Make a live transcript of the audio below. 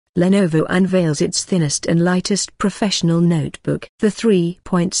Lenovo unveils its thinnest and lightest professional notebook. The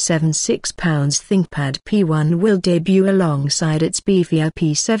 3.76-pound ThinkPad P1 will debut alongside its beefier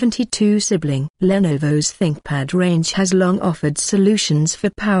P72 sibling. Lenovo's ThinkPad range has long offered solutions for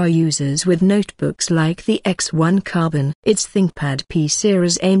power users with notebooks like the X1 Carbon. Its ThinkPad P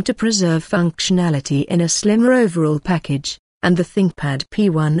series aimed to preserve functionality in a slimmer overall package, and the ThinkPad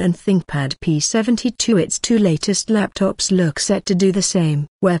P1 and ThinkPad P72, its two latest laptops, look set to do the same.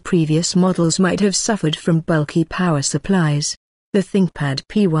 Where previous models might have suffered from bulky power supplies, the ThinkPad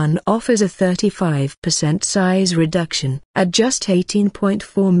P1 offers a 35% size reduction. At just 18.4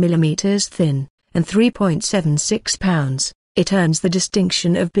 mm thin and 3.76 pounds, it earns the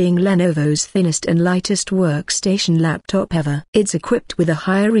distinction of being Lenovo's thinnest and lightest workstation laptop ever. It's equipped with a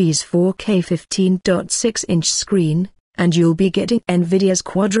high-res 4K 15.6-inch screen, and you'll be getting Nvidia's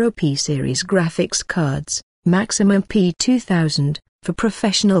Quadro P-series graphics cards, maximum P2000, for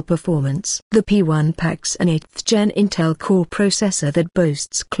professional performance. The P1 packs an 8th-gen Intel Core processor that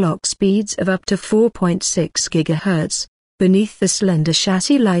boasts clock speeds of up to 4.6 GHz. Beneath the slender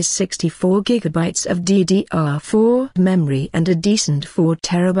chassis lies 64 GB of DDR4 memory and a decent 4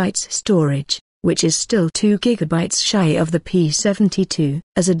 TB storage, which is still 2 GB shy of the P72.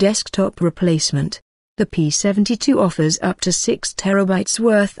 As a desktop replacement, the P72 offers up to 6 TB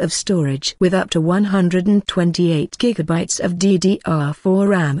worth of storage with up to 128 GB of DDR4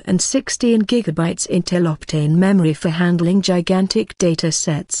 RAM and 16 GB Intel Optane memory for handling gigantic data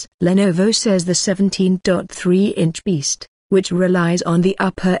sets. Lenovo says the 17.3-inch beast, which relies on the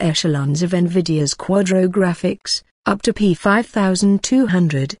upper echelons of Nvidia's Quadro graphics, up to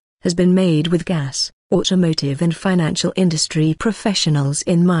P5200, has been made with gas, automotive and financial industry professionals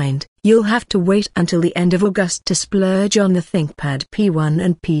in mind. You'll have to wait until the end of August to splurge on the ThinkPad P1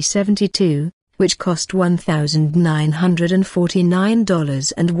 and P72, which cost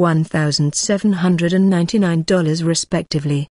 $1,949 and $1,799 respectively.